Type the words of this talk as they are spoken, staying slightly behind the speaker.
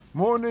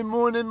Morning,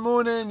 morning,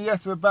 morning.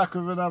 Yes, we're back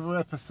with another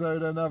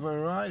episode, another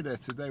rider.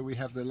 Today we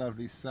have the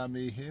lovely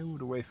Sammy here, all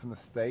the way from the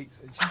States.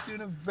 And she's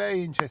doing a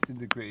very interesting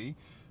degree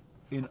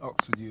in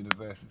Oxford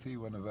University,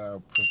 one of our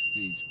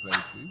prestige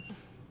places.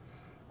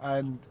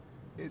 And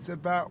it's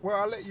about, well,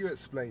 I'll let you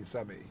explain,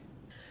 Sammy.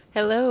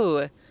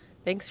 Hello.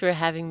 Thanks for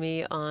having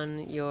me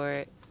on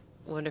your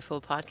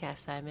wonderful podcast,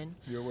 Simon.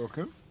 You're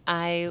welcome.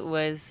 I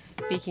was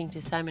speaking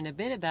to Simon a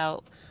bit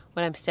about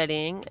what I'm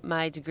studying.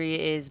 My degree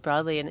is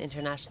broadly in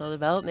international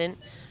development,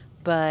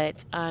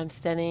 but I'm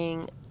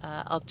studying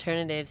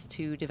alternatives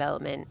to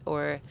development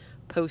or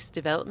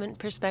post-development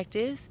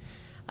perspectives,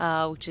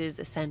 which is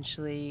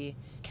essentially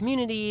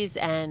communities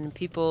and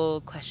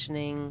people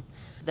questioning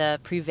the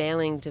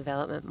prevailing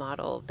development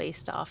model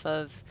based off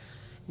of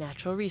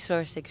natural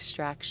resource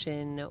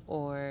extraction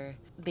or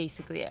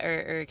basically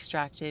or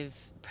extractive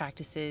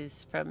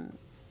practices from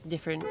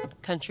different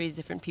countries,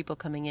 different people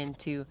coming in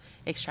to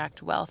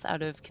extract wealth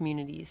out of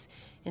communities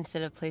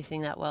instead of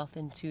placing that wealth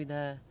into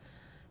the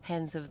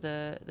hands of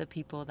the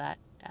people that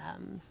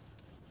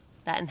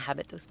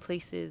inhabit those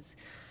places.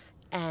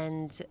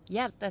 And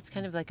yeah, that's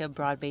kind of like a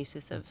broad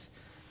basis of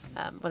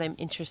what I'm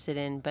interested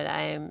in, but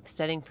I am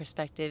studying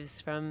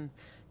perspectives from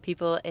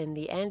people in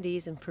the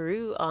Andes in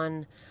Peru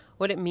on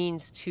what it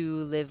means to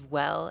live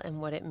well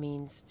and what it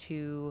means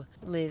to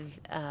live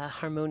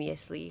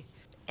harmoniously.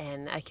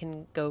 And I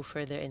can go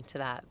further into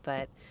that,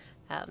 but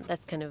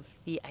that's kind of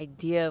the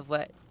idea of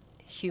what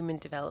human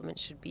development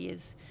should be,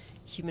 is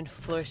human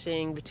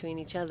flourishing between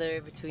each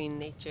other, between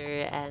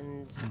nature,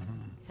 and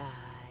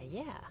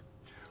yeah.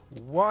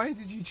 Why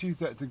did you choose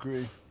that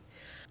degree?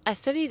 I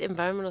studied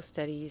environmental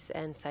studies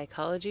and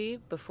psychology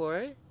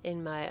before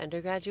in my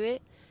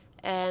undergraduate,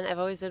 and I've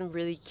always been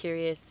really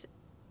curious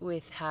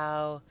with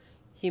how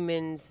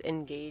humans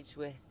engage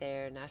with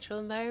their natural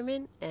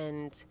environment,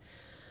 and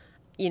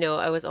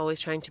I was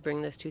always trying to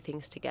bring those two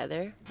things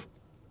together.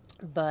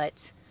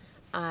 But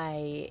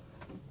the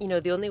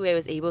only way I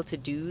was able to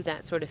do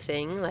that sort of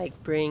thing,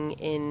 like bring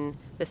in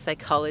the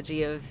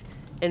psychology of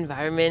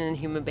environment and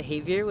human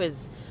behavior,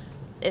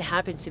 it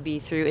happened to be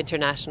through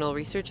international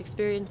research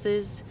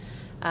experiences.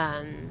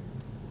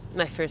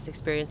 My first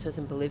experience was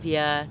in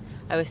Bolivia.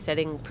 I was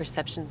studying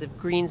perceptions of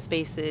green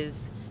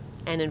spaces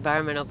and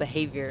environmental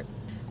behavior.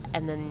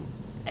 And then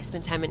I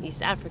spent time in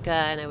East Africa,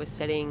 and I was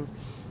studying...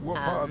 What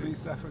part of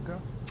East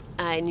Africa?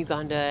 In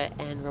Uganda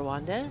and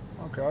Rwanda.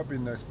 Okay, I've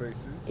been those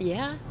places.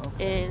 Yeah,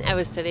 okay. And I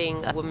was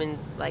studying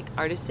women's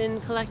artisan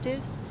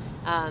collectives,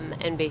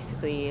 and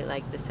basically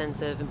the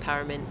sense of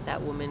empowerment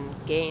that women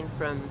gain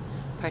from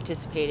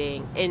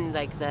participating in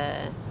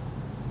the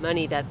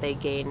money that they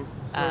gain.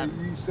 So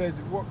you said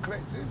what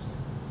collectives?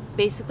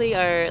 Basically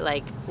are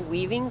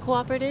weaving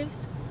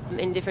cooperatives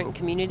in different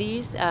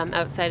communities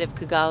outside of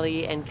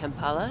Kigali and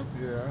Kampala.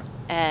 Yeah.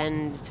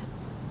 And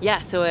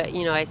yeah, so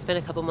I spent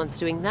a couple months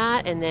doing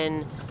that, and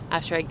then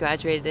after I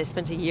graduated, I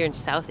spent a year in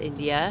South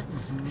India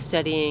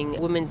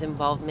studying women's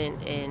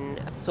involvement in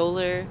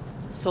solar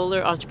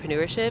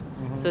entrepreneurship.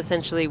 So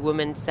essentially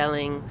women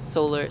selling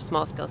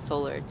small-scale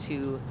solar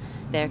to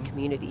their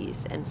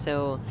communities. And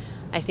so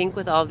I think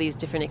with all these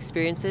different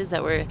experiences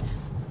that were,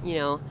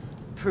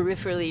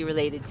 peripherally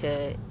related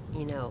to,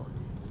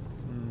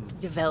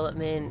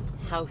 development,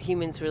 how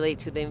humans relate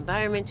to the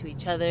environment, to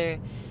each other,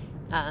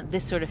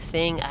 this sort of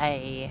thing,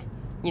 I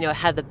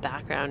had the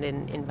background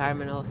in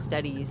environmental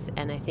studies,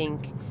 and I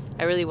think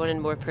I really wanted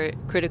more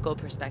critical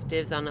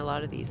perspectives on a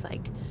lot of these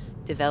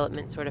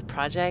development sort of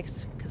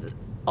projects, because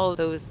all of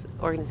those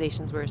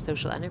organizations were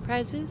social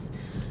enterprises.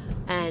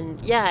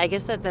 And yeah, I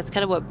guess that's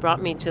kind of what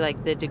brought me to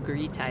the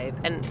degree type.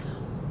 And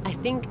I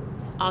think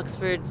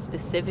Oxford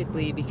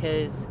specifically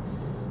because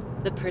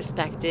the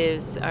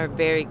perspectives are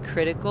very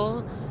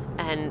critical,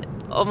 and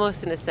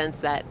almost in a sense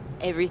that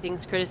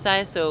everything's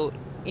criticized, so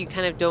you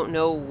kind of don't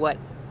know what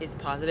is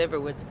positive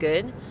or what's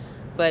good.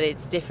 But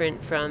it's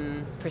different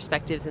from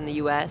perspectives in the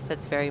US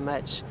that's very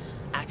much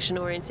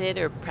action-oriented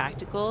or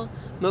practical.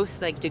 Most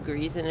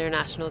degrees in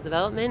international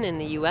development in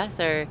the US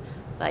are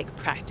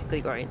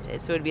practically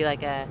oriented. So it would be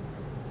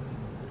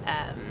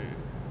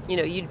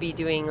you'd be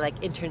doing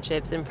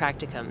internships and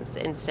practicums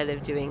instead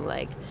of doing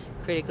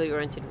critically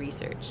oriented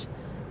research.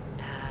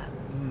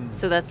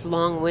 So that's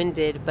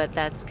long-winded, but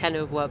that's kind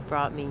of what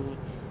brought me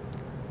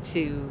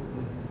to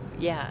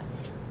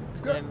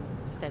what I'm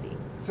studying.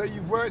 So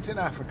you've worked in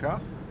Africa,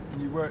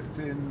 you worked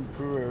in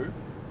Peru.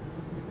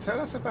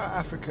 Tell us about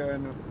Africa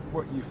and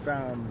what you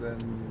found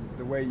and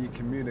the way you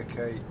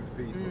communicate with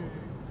people.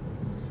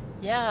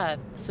 Yeah,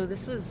 so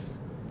this was,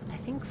 I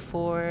think,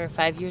 4 or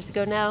 5 years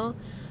ago now,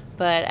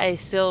 but I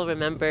still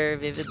remember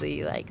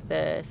vividly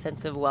the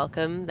sense of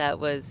welcome that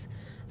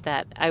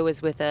I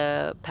was with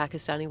a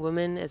Pakistani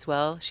woman as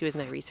well. She was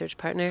my research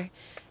partner,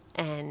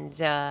 and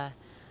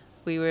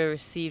we were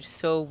received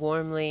so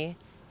warmly,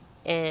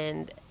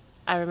 and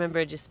I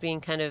remember just being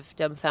kind of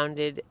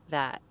dumbfounded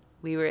that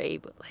we were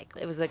able,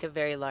 it was a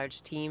very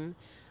large team.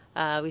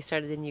 We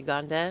started in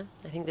Uganda.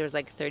 I think there was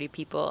 30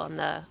 people on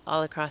the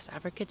All Across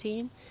Africa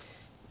team.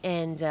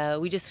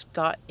 And we just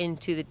got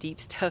into the deep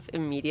stuff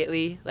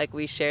immediately. Like,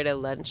 we shared a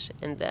lunch,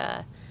 and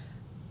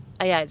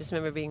I just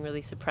remember being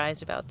really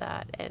surprised about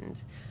that. And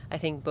I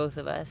think both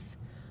of us,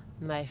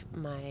 my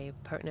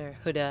partner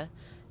Huda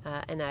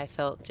and I,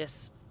 felt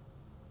just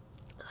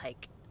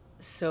like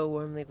so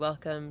warmly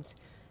welcomed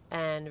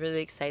and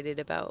really excited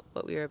about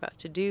what we were about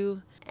to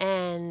do.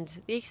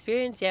 And the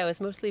experience, was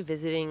mostly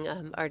visiting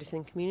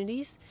artisan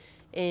communities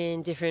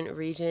in different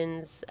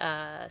regions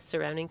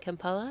surrounding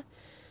Kampala.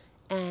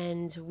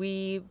 And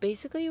we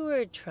basically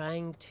were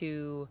trying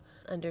to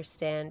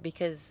understand,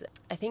 because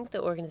I think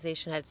the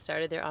organization had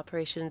started their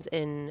operations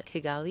in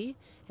Kigali,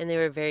 and they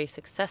were very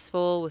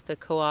successful with the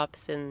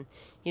co-ops, and,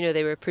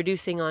 they were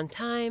producing on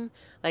time,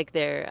 like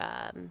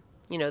their,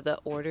 the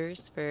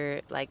orders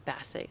for like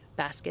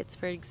baskets,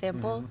 for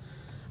example.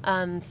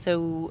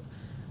 So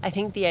I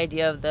think the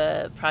idea of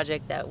the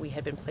project that we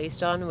had been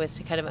placed on was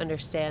to kind of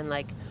understand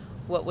like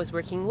what was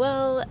working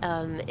well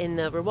in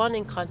the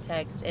Rwandan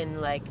context, and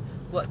like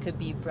what could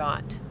be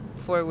brought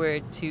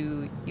forward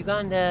to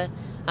Uganda,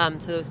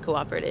 to those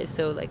cooperatives,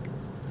 so like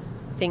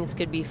things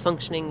could be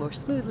functioning more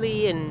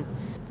smoothly, and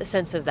the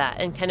sense of that,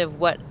 and kind of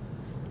what,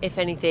 if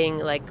anything,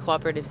 like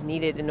cooperatives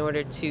needed in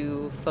order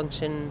to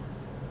function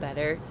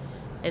better.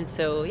 And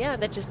so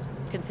that just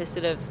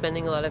consisted of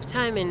spending a lot of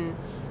time in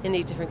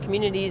these different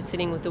communities,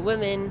 sitting with the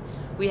women.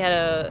 We had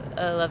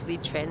a lovely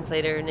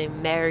translator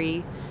named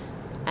Mary,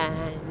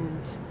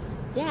 and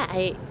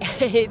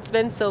it's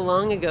been so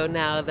long ago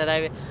now that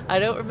I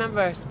don't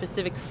remember our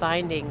specific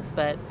findings,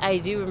 but I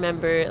do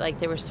remember like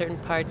there were certain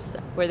parts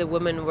where the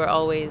women were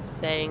always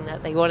saying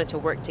that they wanted to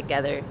work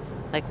together.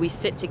 Like, we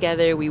sit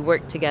together, we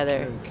work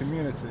together.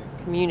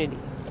 Community,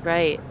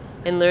 right.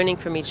 And learning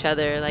from each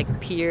other,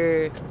 like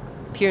peer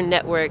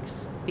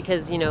networks,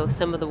 because,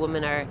 some of the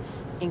women are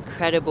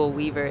incredible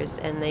weavers,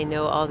 and they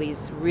know all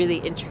these really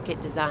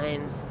intricate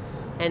designs.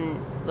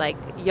 And like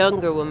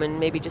younger women,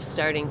 maybe just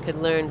starting, could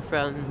learn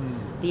from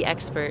the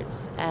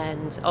experts.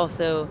 And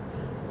also,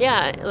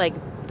 like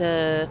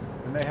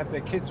and they have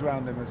their kids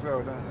around them as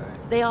well, don't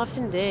they? They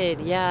often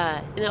did,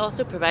 And it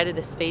also provided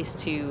a space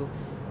to,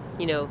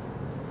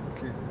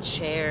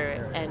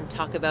 share and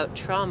talk about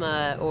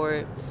trauma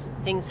or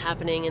things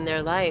happening in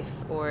their life,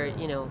 or,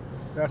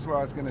 That's what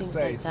I was going to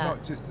say. Like it's that.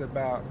 Not just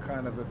about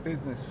kind of a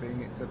business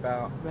thing. It's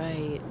about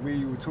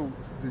we will talk.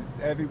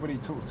 Everybody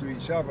talks to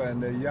each other,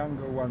 and the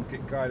younger ones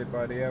get guided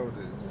by the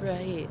elders.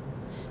 Right,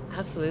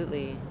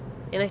 absolutely.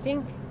 And I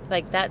think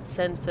like that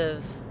sense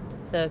of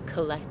the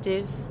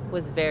collective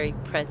was very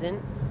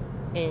present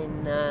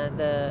in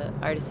the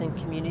artisan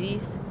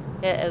communities,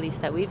 at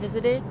least that we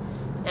visited,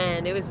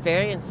 and it was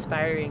very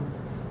inspiring.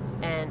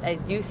 And I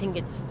do think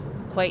it's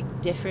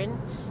quite different,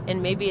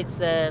 and maybe it's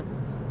the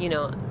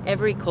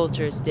every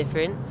culture is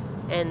different,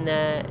 and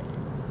the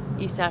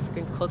East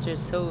African culture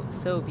is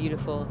so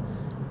beautiful.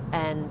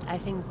 And I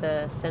think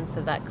the sense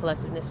of that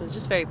collectiveness was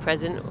just very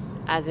present,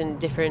 as in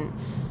different,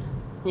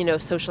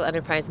 social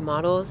enterprise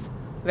models,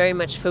 very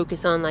much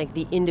focus on like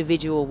the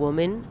individual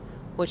woman,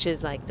 which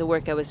is like the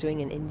work I was doing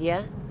in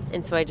India.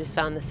 And so I just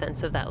found the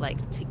sense of that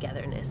like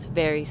togetherness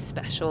very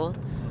special,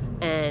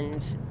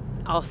 and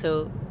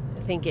also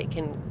I think it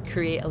can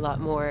create a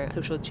lot more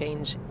social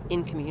change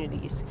in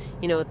communities,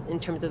 in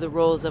terms of the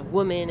roles of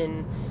women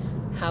and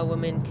how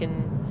women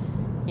can,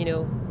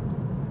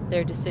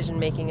 their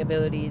decision-making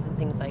abilities and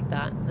things like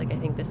that. Like, I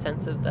think the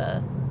sense of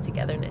the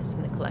togetherness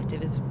and the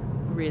collective is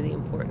really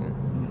important.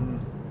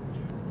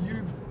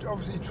 You've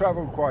obviously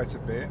traveled quite a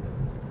bit.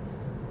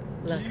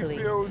 Luckily.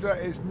 Do you feel that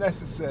it's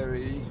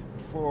necessary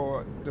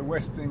for the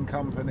Western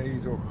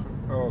companies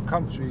or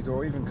countries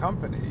or even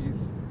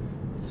companies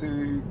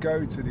to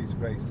go to these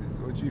places,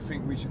 or do you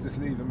think we should just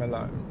leave them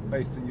alone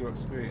based on your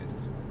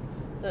experience?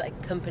 Like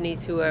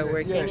companies who are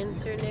working in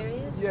certain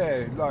areas?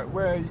 Yeah, like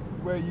where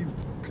you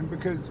can,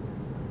 because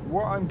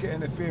what I'm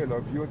getting a feel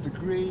of, your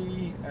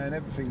degree and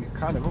everything is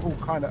all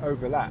kind of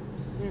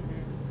overlaps.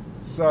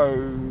 So,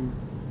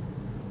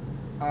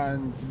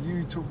 and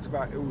you talked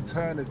about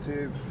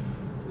alternative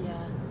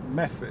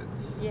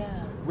methods,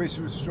 which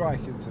was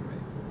striking to me.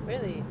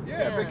 Really?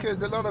 Yeah,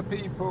 because a lot of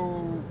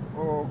people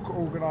or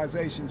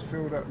organisations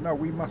feel that, no,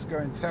 we must go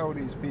and tell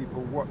these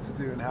people what to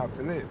do and how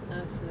to live.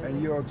 Absolutely.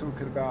 And you're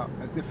talking about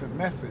a different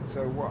method.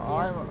 So what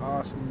I'm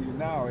asking you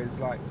now is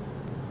like,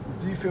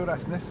 do you feel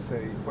that's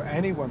necessary for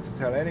anyone to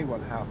tell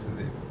anyone how to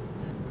live?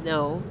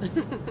 No.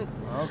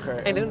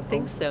 Okay. I don't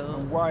think so.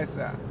 And why is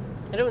that?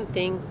 I don't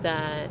think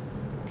that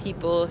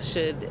people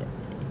should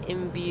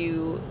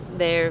imbue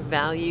their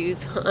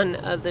values on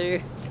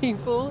other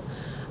people.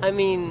 I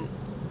mean,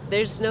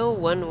 there's no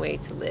one way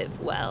to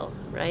live well,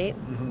 right?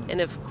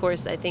 And of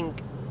course, I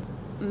think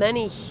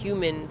many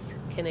humans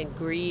can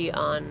agree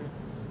on,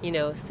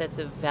 sets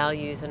of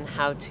values on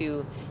how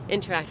to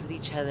interact with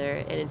each other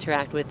and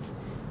interact with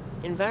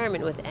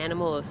environment, with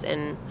animals.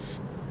 And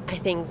I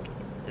think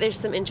there's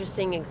some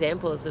interesting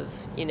examples of,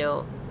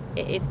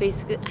 it's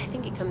basically, I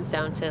think it comes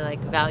down to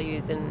like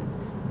values and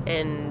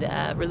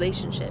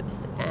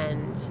relationships.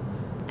 And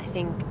I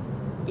think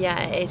Yeah,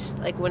 it's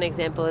like one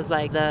example is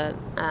like the,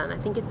 I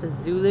think it's the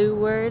Zulu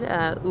word,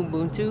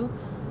 Ubuntu,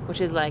 which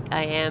is like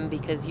I am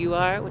because you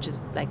are, which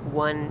is like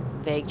one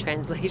vague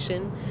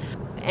translation.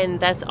 And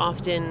that's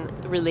often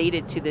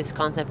related to this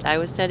concept I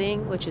was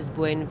studying, which is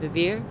buen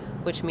vivir,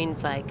 which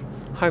means like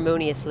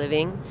harmonious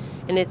living.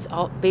 And it's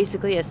all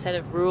basically a set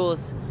of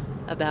rules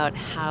about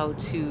how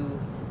to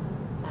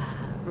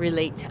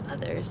relate to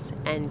others,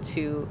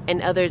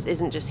 and others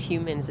isn't just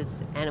humans,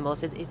 it's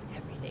animals, it's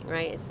everything,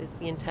 right? It's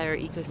the entire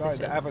ecosystem. It's like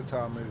the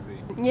Avatar movie.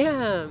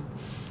 Yeah.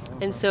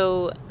 And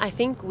so I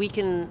think we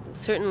can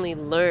certainly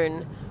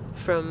learn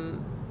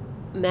from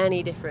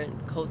many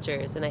different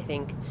cultures, and I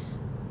think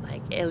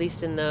like at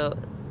least in the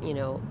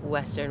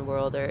Western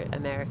world or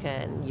America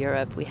and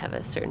Europe, we have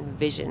a certain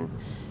vision,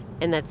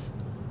 and that's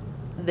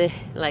the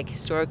like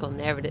historical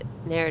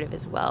narrative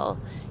as well.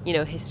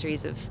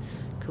 Histories of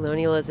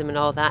colonialism and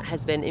all that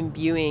has been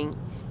imbuing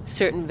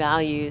certain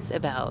values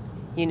about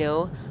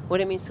what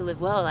it means to live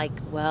well,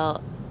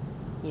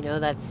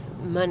 that's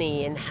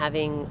money and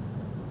having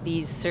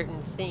these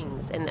certain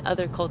things, and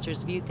other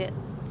cultures view that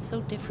so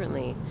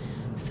differently.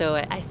 So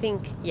I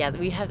think we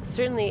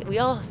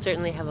all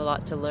certainly have a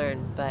lot to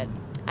learn, but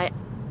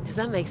does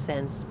that make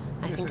sense?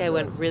 I Yes, think it I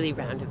went does. really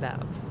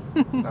roundabout.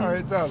 No,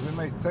 it does. It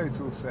makes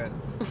total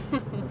sense.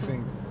 And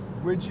things.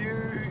 Would you,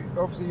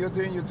 obviously you're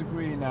doing your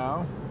degree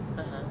now,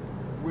 Uh-huh.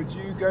 would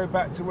you go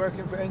back to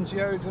working for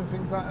NGOs and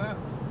things like that?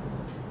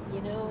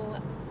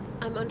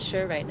 I'm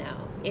unsure right now.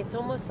 It's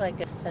almost like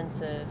a sense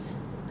of,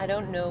 I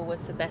don't know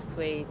what's the best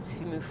way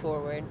to move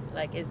forward.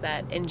 Like, is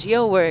that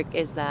NGO work?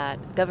 Is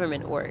that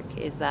government work?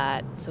 Is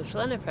that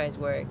social enterprise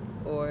work?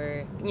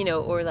 Or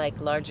like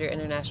larger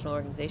international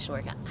organization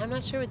work? I'm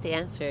not sure what the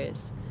answer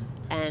is.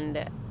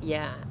 And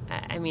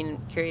I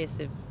mean, curious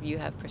if you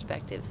have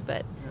perspectives,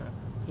 but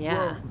yeah.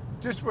 Well,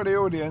 just for the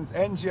audience,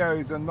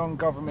 NGOs are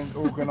non-government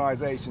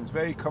organisations,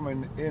 very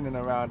common in and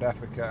around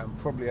Africa and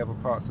probably other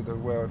parts of the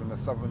world in the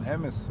southern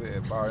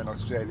hemisphere, barring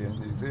Australia and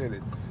New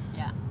Zealand.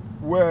 Yeah.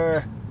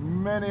 Where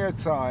many a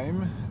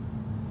time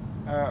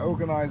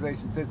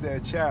organisation says they're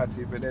a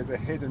charity, but there's a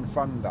hidden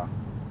funder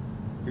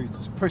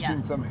who's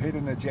pushing some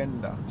hidden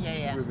agenda.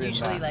 Yeah. within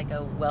Usually that. like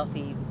a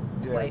wealthy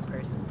Yeah. white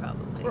person,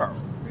 probably. Well,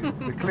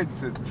 it's the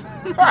Clintons,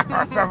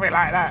 or something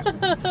like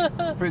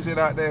that, pushing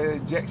out their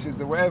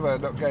injections or whatever,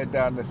 not going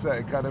down a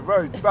certain kind of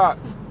road. But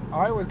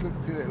I always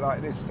looked at it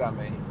like this,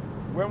 Sammy.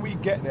 When we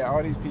get there,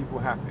 are these people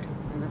happy?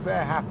 Because if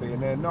they're happy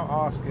and they're not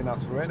asking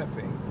us for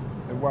anything,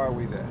 then why are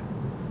we there?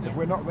 Yeah. If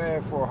we're not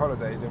there for a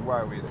holiday, then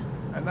why are we there?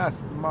 And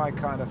that's my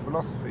kind of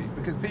philosophy,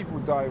 because people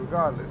die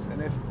regardless.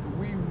 And if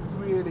we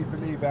really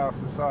believe our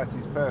society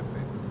is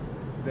perfect,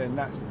 then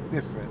that's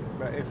different.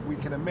 But if we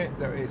can admit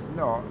that it's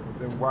not,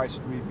 then why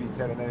should we be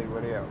telling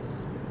anybody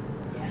else?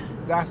 Yeah.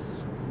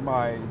 That's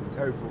my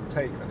overall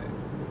take on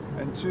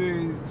it. And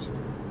choose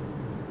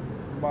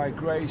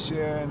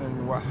migration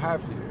and what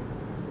have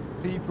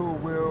you, people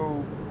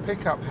will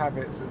pick up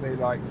habits that they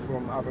like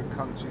from other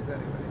countries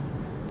anyway,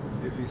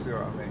 if you see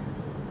what I mean.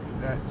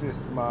 That's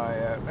just my,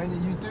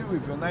 and you do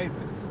with your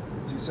neighbours,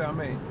 do you see what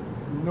I mean?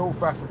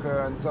 North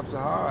Africa and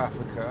Sub-Saharan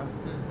Africa,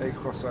 they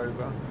cross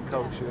over in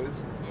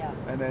cultures. Yeah.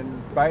 And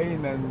then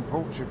Spain and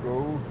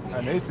Portugal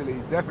and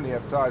Italy definitely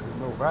have ties with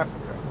North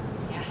Africa.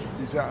 Yeah.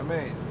 Do you see what I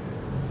mean?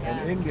 Yeah.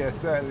 And India,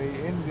 certainly,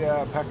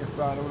 India,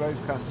 Pakistan, all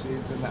those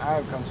countries and the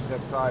Arab countries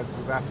have ties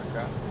with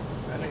Africa.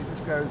 And it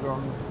just goes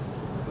on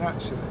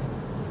naturally.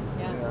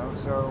 Yeah.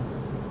 So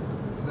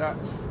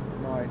that's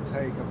my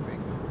take on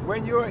things.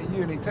 When you're at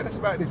uni, tell us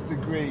about this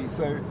degree.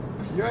 So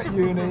you're at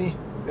uni,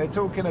 they're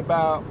talking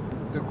about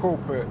the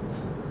corporate,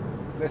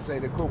 let's say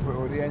the corporate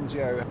or the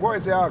NGO. What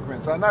is the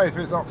argument? So I know if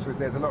it's Oxford,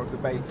 there's a lot of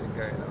debating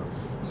going on.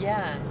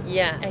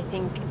 Yeah. I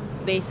think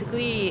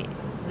basically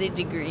the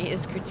degree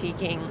is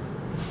critiquing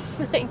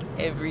like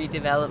every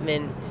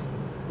development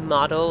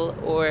model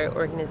or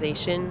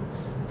organization.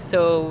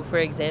 So, for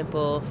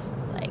example,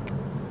 like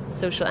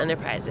social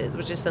enterprises,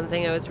 which is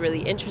something I was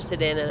really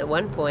interested in, and at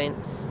one point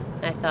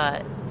I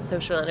thought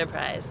social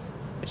enterprise,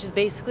 which is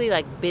basically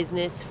like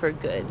business for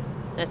good.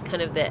 That's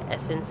kind of the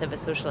essence of a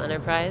social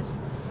enterprise.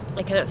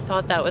 I kind of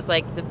thought that was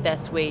like the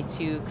best way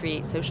to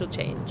create social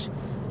change,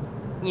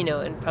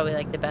 and probably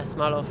like the best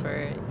model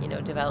for,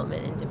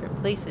 development in different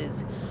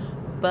places.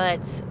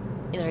 But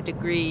in our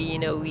degree,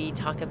 we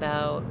talk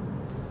about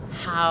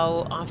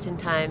how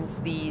oftentimes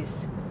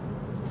these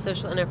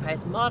social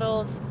enterprise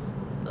models,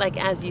 like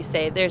as you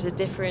say, there's a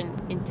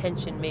different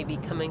intention maybe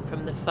coming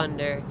from the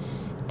funder.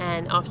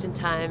 And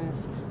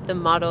oftentimes the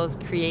models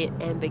create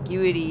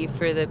ambiguity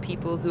for the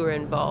people who are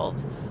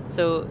involved.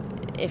 So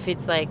if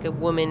it's like a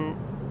woman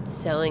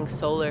selling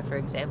solar, for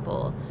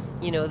example,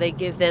 they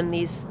give them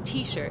these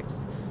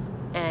t-shirts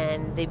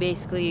and they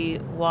basically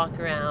walk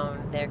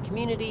around their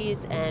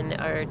communities and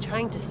are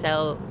trying to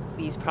sell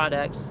these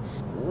products,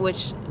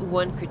 which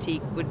one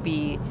critique would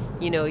be,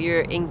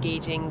 you're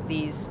engaging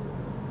these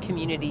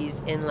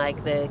communities in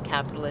like the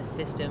capitalist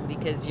system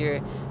because you're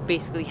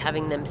basically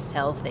having them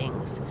sell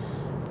things.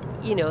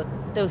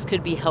 Those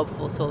could be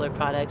helpful solar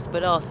products,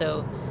 but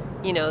also,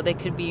 they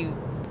could be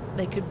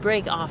they could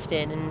break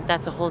often, and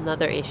that's a whole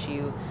nother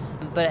issue.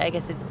 But I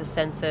guess it's the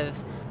sense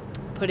of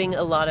putting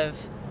a lot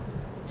of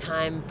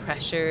time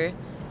pressure,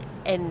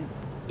 and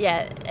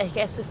I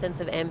guess the sense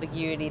of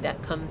ambiguity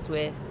that comes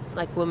with,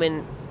 like,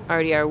 women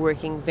already are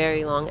working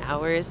very long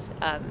hours,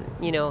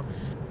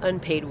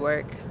 unpaid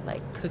work,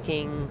 like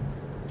cooking,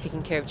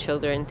 taking care of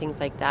children, things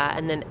like that,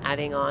 and then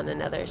adding on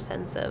another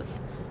sense of,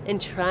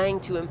 and trying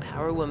to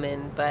empower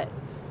women, but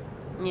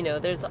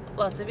there's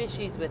lots of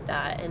issues with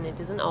that, and it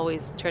doesn't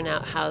always turn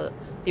out how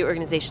the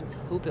organizations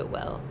hope it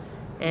will.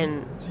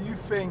 And do you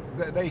think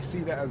that they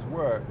see that as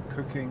work,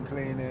 cooking,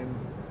 cleaning?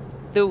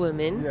 The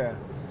women? Yeah.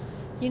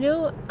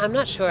 I'm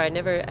not sure. I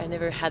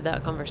never had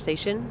that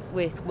conversation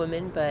with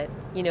women, but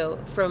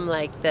from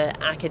like the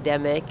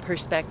academic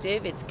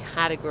perspective, it's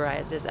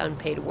categorized as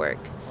unpaid work.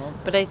 Okay.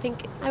 But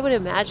I would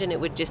imagine it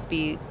would just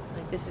be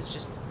like, this is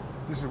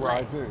what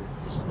I do.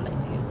 This is just what I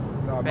do.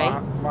 No,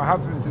 right? my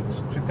husband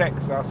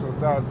protects us, or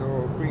does,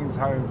 or brings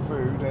home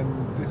food,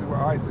 and this is what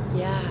I do.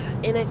 Yeah,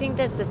 and I think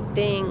that's the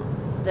thing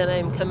that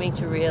I'm coming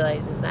to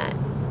realize, is that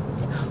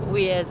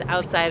we as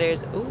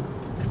outsiders, or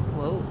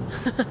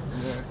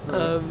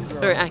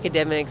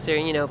academics,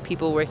 or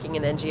people working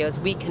in NGOs,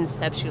 we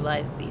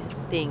conceptualize these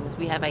things.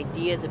 We have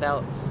ideas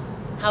about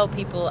how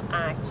people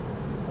act,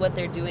 what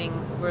they're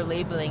doing. We're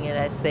labeling it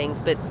as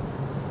things, but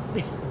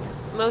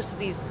most of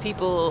these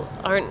people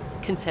aren't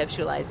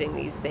conceptualizing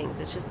these things.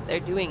 It's just they're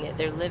doing it,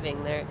 they're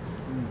living,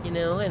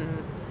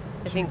 and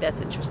I think that's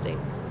interesting.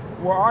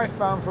 What I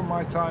found from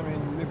my time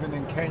in living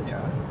in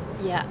Kenya,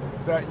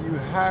 that you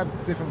have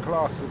different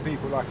classes of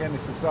people like any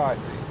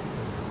society,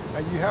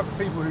 and you have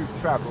people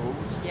who've travelled,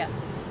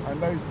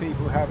 and those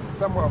people have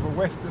somewhat of a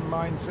Western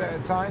mindset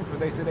at times, but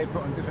they say they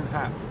put on different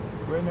hats.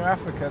 Where in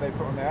Africa, they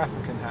put on their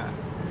African hat,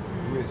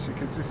 which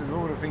consists of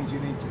all the things you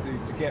need to do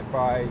to get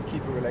by,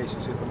 keep a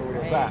relationship, and all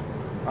of that.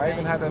 I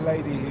even had a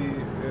lady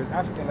an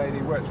African lady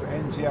who works for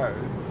NGO,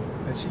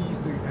 and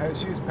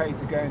she was paid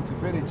to go into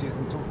villages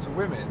and talk to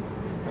women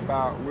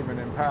about women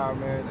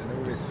empowerment and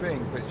all these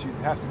things, but she'd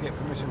have to get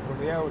permission from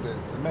the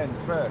elders, the men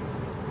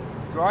first.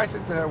 So I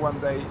said to her one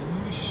day,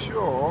 "Are you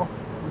sure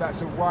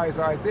that's a wise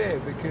idea?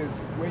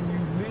 Because when you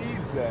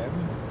leave them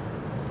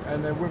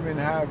and the women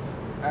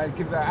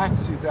give that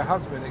attitude to her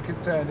husband, it could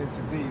turn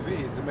into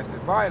DV, a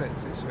domestic violence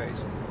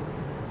situation."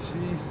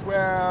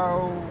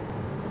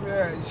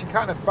 She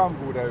kind of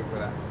fumbled over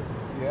that.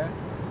 Yeah.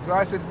 So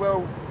I said,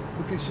 well,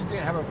 because she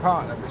didn't have a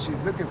partner, but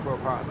she's looking for a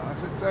partner. I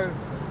said, so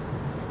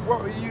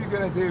what are you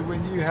going to do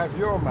when you have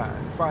your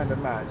man, find a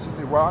man? She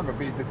said, well, I'm going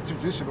to be the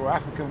traditional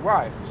African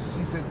wife.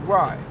 She said,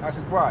 why? I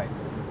said, why?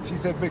 She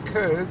said,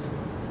 because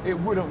it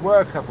wouldn't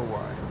work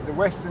otherwise. The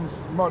Western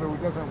model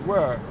doesn't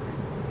work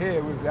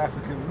here with the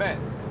African men.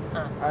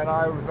 And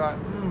I was like,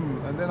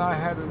 And then I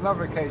had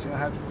another occasion, I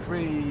had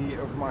 3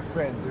 of my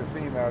friends who were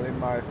female in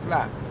my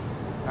flat.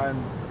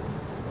 And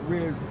we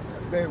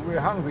were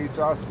hungry,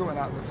 so I was sorting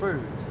out the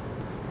food.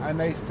 And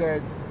they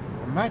said,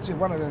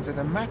 one of them said,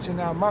 imagine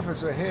our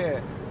mothers were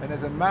here and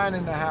there's a man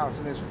in the house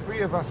and there's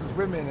 3 of us as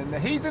women and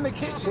he's in the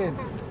kitchen.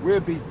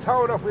 We'd be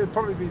told off, we'd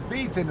probably be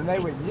beaten. And they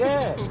went,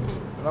 yeah.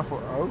 And I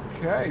thought,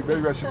 okay,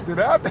 maybe I should sit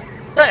out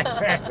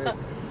there.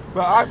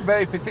 But I'm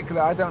very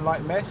particular, I don't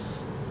like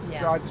mess. Yeah.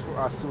 So I just thought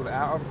I'd sort it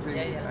out.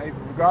 Obviously,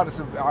 regardless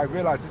of, I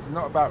realise this is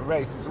not about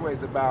race, it's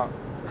always about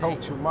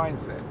cultural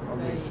mindset on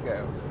these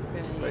scales.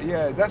 But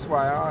that's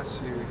why I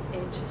asked you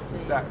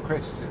that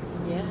question.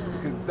 Yeah.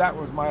 Because that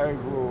was my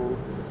overall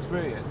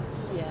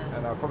experience. Yeah.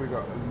 And I've probably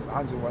got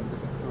 101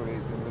 different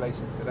stories in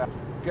relation to that.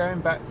 Going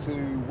back to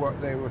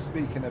what they were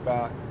speaking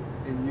about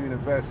in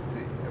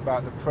university,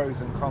 about the pros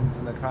and cons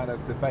and the kind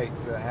of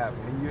debates they have.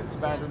 Can you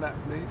expand on that,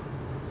 please?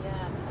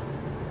 Yeah.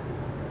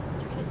 I'm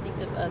trying to think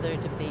of other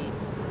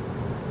debates.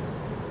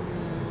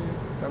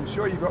 So I'm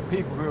sure you've got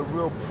people who are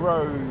real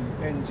pro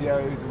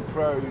NGOs and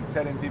pro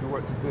telling people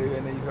what to do,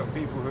 and then you've got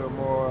people who are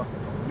more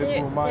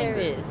liberal-minded. There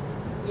is.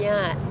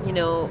 Yeah,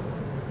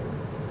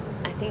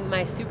 I think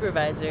my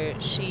supervisor,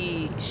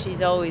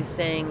 she's always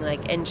saying,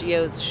 like,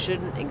 NGOs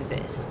shouldn't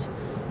exist.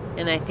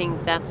 And I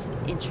think that's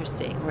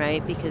interesting,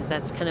 right? Because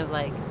that's kind of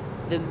like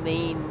the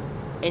main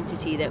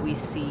entity that we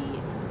see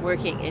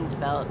working in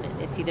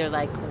development. It's either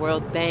like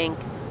World Bank,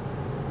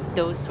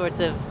 those sorts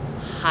of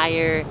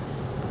higher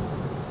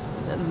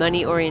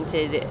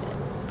money-oriented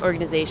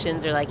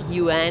organizations, or like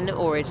UN,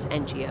 or it's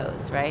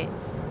NGOs, right?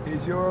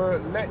 Is your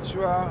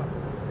lecturer,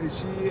 is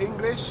she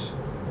English?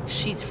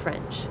 She's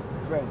French.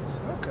 French,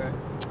 okay.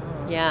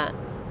 Yeah.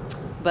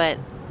 But,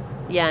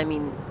 I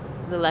mean,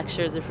 the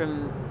lecturers are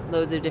from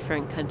loads of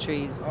different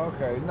countries.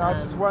 Okay. No, I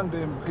was just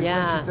wondering, because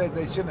when she says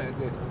they shouldn't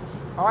exist,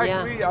 I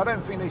agree, I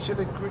don't think they should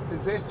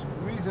exist.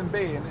 Reason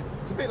being,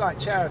 it's a bit like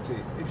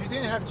charities. If you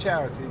didn't have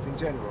charities in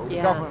general,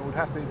 the government would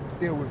have to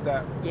deal with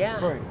that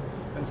thing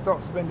and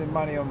stop spending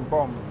money on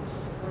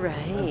bombs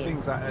and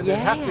things like that. They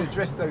have to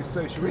address those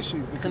social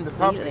issues, because the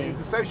public, if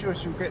the social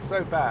issue gets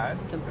so bad,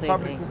 the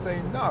public will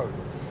say, no,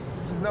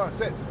 this is not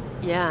acceptable.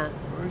 Yeah.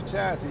 But with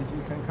charities,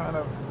 you can kind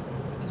of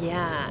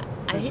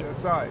push it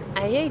aside.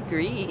 I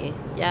agree.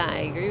 Yeah, I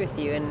agree with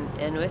you,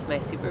 and with my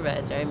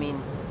supervisor. I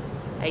mean,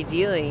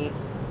 ideally,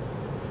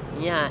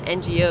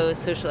 NGOs,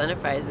 social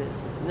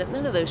enterprises,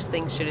 none of those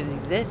things should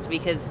exist,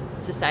 because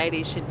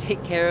society should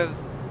take care of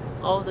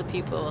all the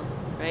people,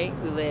 right,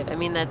 who live. I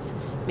mean, that's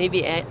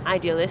maybe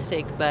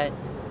idealistic, but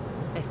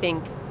I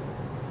think,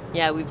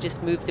 we've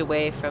just moved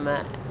away from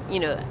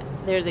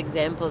there's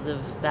examples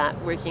of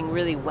that working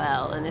really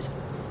well, and it's,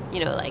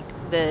 like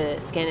the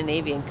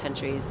Scandinavian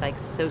countries, like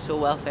social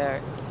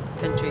welfare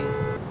countries.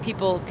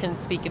 People can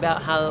speak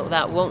about how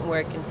that won't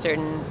work in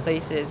certain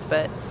places,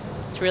 but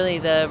it's really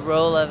the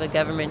role of a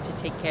government to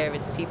take care of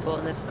its people,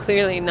 and that's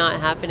clearly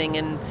not happening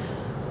in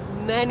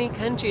many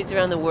countries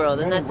around the world.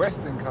 Many and that's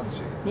Western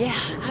countries. Yeah,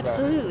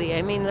 absolutely.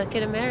 I mean, look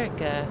at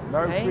America.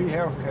 No right? free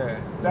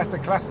healthcare. That's a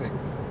classic.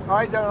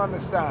 I don't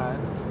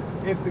understand.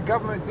 If the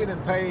government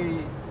didn't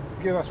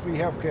give us free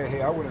healthcare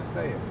here, I wouldn't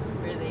say it.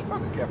 Really? I'll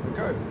just get up and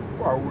go.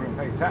 Well, I wouldn't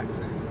pay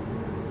taxes.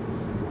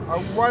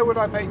 Why would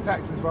I pay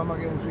taxes if I'm not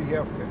getting free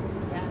healthcare?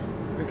 Yeah.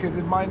 Because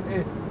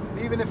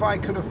even if I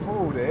could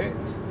afford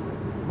it,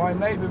 my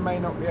neighbour may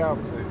not be able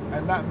to,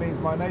 and that means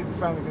my neighbour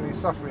family is going to be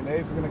suffering. They're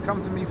either going to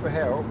come to me for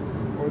help,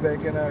 or they're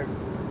going to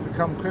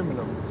become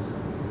criminals,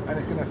 and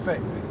it's going to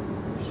affect me.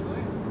 Sure.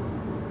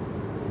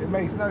 It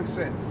makes no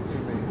sense to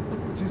me.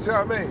 Do you see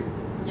what I mean?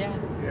 Yeah.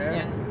 Yeah.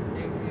 Yeah. I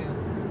agree.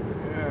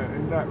 Yeah,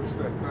 in that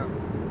respect. But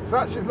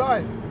such is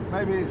life.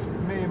 Maybe it's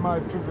me and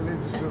my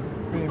privilege of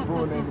being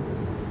born in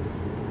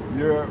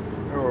Europe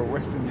or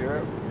Western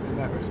Europe in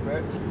that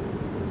respect.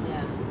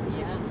 Yeah.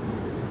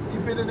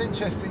 You've been an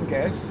interesting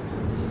guest.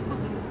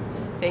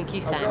 Thank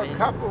you, Simon. I've got a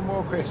couple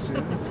more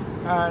questions.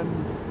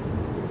 And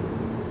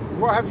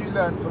what have you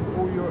learned from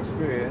all your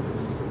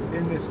experience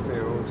in this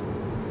field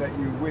that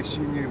you wish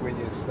you knew when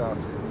you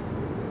started?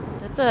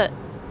 That's a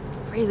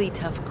really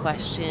tough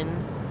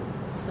question.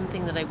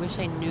 Something that I wish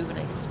I knew when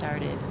I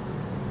started.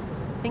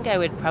 I think I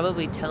would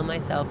probably tell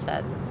myself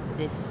that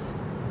this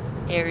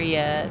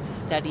area of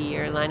study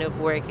or line of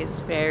work is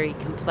very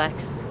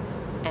complex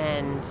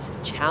and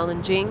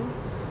challenging,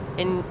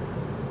 and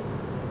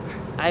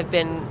I've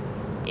been,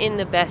 in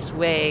the best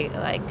way,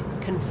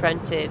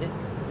 confronted,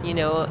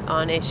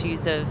 on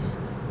issues of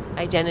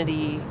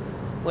identity.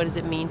 What does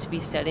it mean to be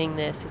studying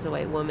this as a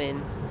white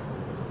woman?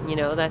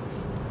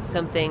 That's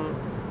something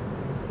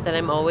that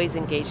I'm always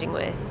engaging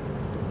with,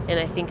 and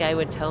I think I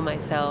would tell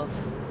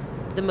myself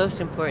the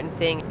most important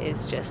thing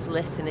is just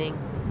listening.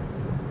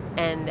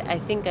 And I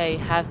think I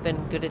have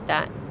been good at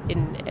that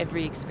in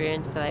every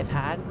experience that I've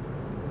had.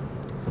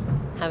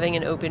 Having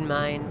an open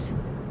mind,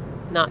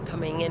 not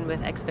coming in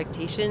with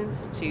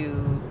expectations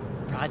to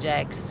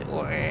projects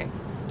or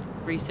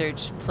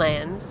research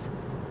plans,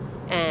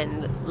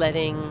 and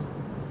letting,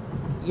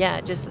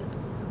 just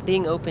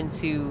being open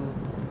to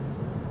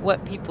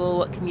what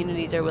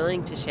communities are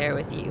willing to share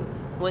with you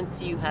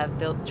once you have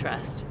built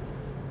trust.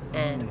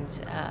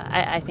 And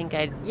I think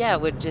I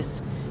would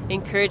just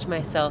encourage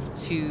myself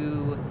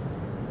to,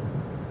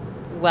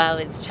 while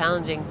it's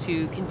challenging,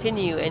 to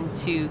continue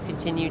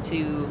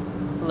to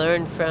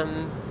learn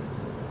from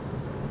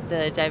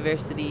the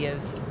diversity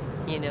of,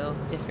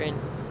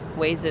 different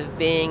ways of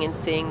being and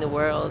seeing the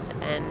world,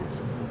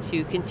 and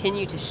to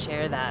continue to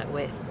share that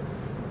with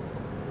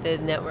the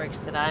networks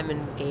that I'm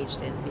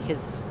engaged in,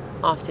 because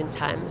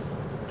oftentimes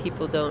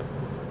people don't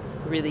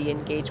really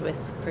engage with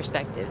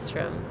perspectives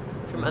from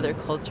other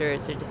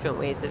cultures or different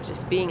ways of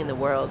just being in the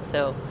world.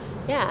 So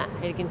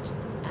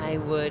I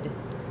would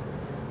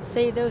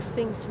say those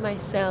things to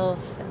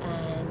myself,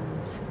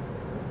 and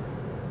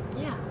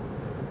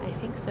I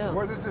think so.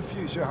 What does the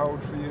future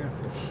hold for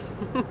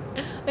you?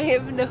 I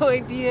have no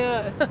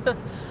idea.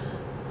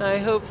 I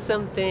hope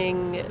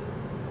something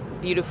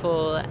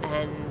beautiful,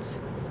 and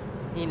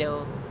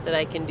that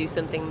I can do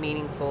something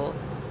meaningful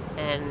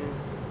and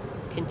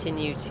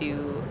continue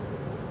to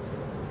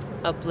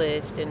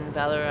uplift and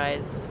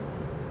valorize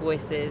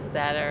voices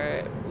that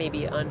are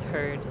maybe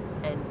unheard,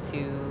 and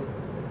to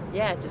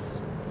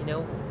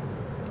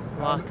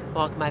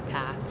walk my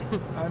path.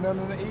 And on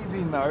an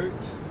easy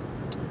note,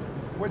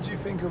 what do you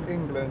think of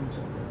England?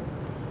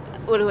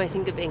 What do I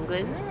think of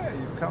England? Yeah,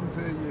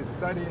 you're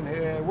studying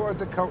here. What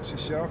is a culture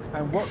shock,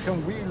 and what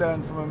can we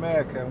learn from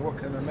America, and what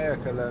can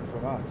America learn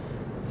from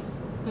us?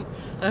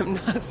 I'm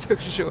not so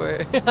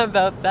sure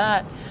about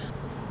that.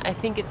 I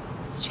think it's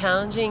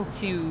challenging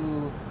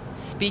to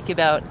speak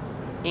about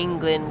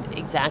England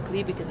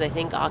exactly, because I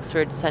think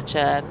Oxford's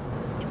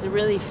it's a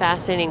really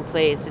fascinating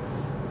place.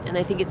 And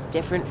I think it's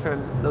different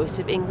from most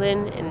of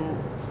England, and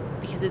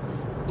because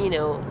it's,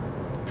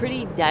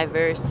 pretty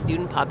diverse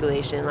student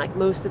population. Like,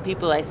 most of the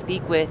people I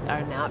speak with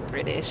are not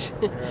British.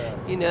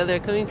 Yeah. They're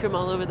coming from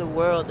all over the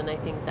world, and I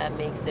think that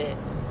makes it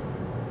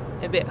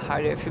a bit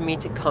harder for me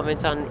to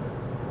comment on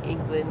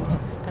England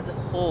as a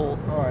whole.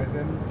 All right,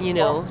 then.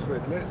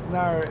 Oxford. Let's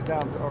narrow it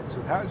down to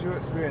Oxford. How's your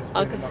experience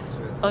been in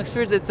Oxford?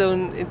 Oxford's its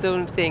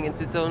own thing. It's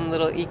its own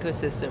little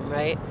ecosystem,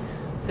 right?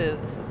 It's a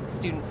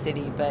student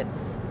city, but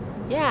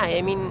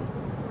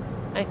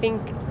I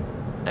think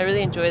I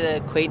really enjoy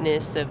the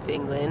quaintness of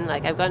England.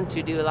 Like, I've gotten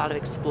to do a lot of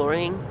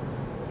exploring.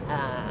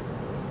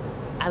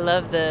 I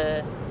love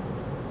the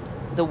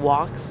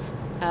walks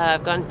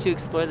I've gotten to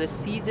explore the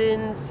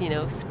seasons,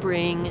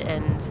 spring,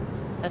 and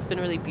that's been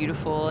really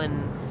beautiful,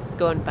 and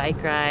go on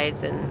bike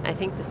rides, and I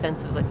think the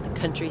sense of like the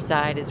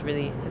countryside has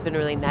been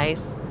really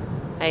nice.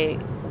 I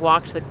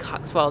walked the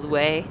Cotswold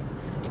Way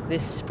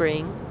this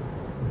spring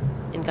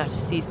and got to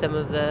see some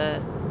of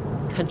the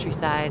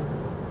countryside,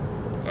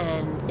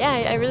 and yeah,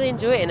 I really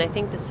enjoy it. And I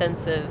think the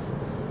sense of,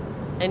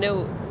 I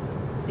know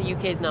the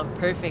UK is not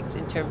perfect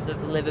in terms of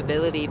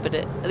livability, but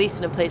at least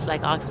in a place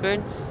like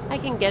Oxford, I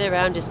can get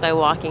around just by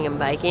walking and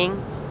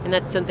biking, and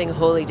that's something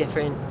wholly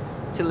different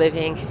to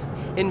living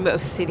in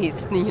most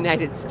cities in the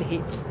United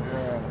States.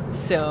 Yeah.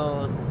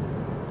 So,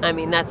 I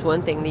mean, that's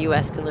one thing the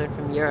US can learn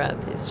from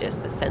Europe, is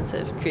just the sense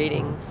of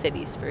creating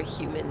cities for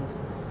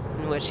humans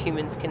in which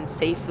humans can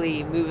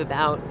safely move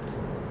about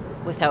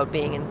without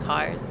being in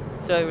cars.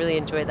 So I really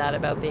enjoy that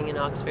about being in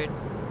Oxford.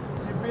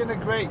 You've been a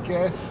great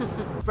guest.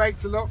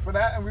 Thanks a lot for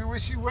that, and we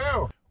wish you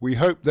well. We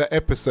hope that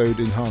episode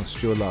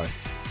enhanced your life.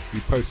 We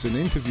post an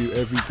interview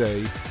every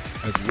day,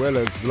 as well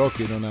as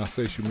vlogging on our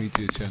social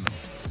media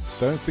channels.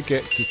 Don't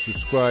forget to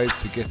subscribe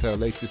to get our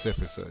latest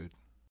episode.